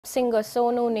Singer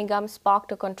Sonu Nigam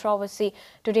sparked a controversy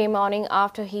today morning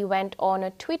after he went on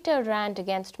a Twitter rant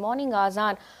against morning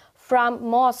Azaan from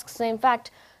mosques. In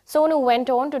fact, Sonu went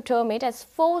on to term it as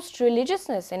forced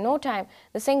religiousness. In no time,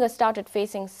 the singer started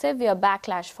facing severe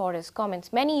backlash for his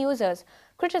comments. Many users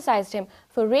criticized him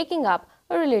for raking up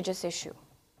a religious issue.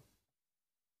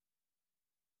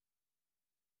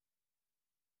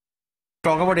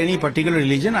 Talk about any particular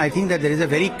religion, I think that there is a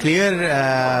very clear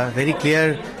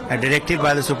directive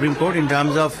by the Supreme Court in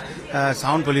terms of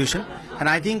sound pollution, and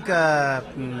I think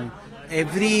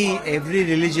every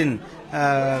religion,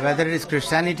 whether it is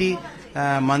Christianity,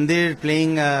 mandir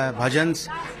playing bhajans,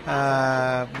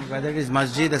 whether it is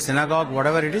masjid, a synagogue,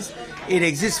 whatever it is, it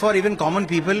exists for even common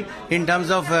people in terms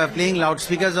of playing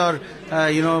loudspeakers or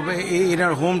in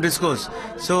our home discourse,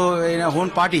 so in our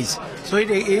home parties. So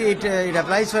it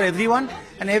applies for everyone,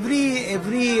 and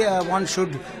everyone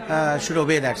should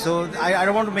obey that. So I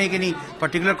don't want to make any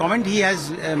particular comment. He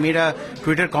has made a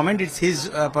Twitter comment. It's his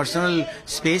personal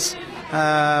space.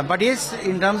 But yes,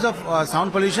 in terms of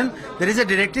sound pollution, there is a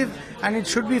directive and it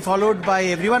should be followed by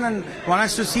everyone, and one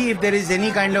has to see if there is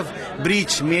any kind of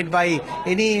breach made by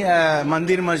any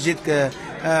mandir, masjid, the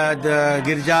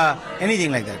girja,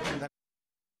 anything like that.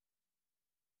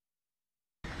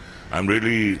 I'm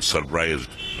really surprised,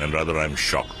 and rather I'm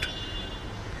shocked.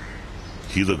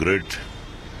 He's a great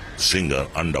singer,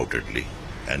 undoubtedly,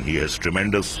 and he has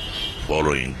tremendous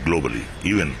following globally.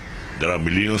 Even there are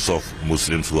millions of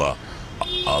Muslims who are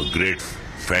great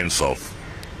fans of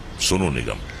Sonu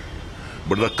Nigam.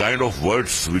 But the kind of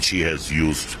words which he has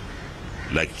used,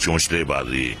 like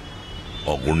chonchlebazi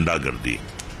or gundagardi,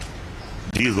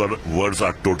 these words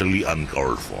are totally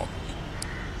uncalled for.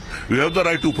 You have the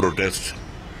right to protest.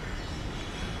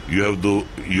 You have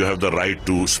the right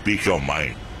to speak your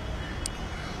mind.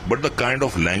 But the kind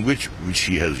of language which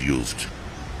he has used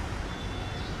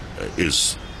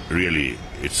is really,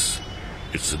 it's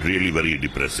really very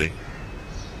depressing.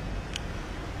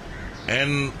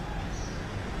 And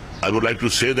I would like to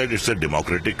say that it's a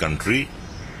democratic country.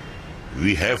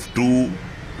 We have to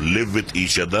live with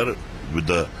each other, with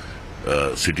the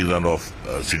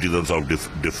citizens of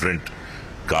different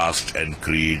castes and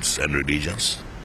creeds and religions.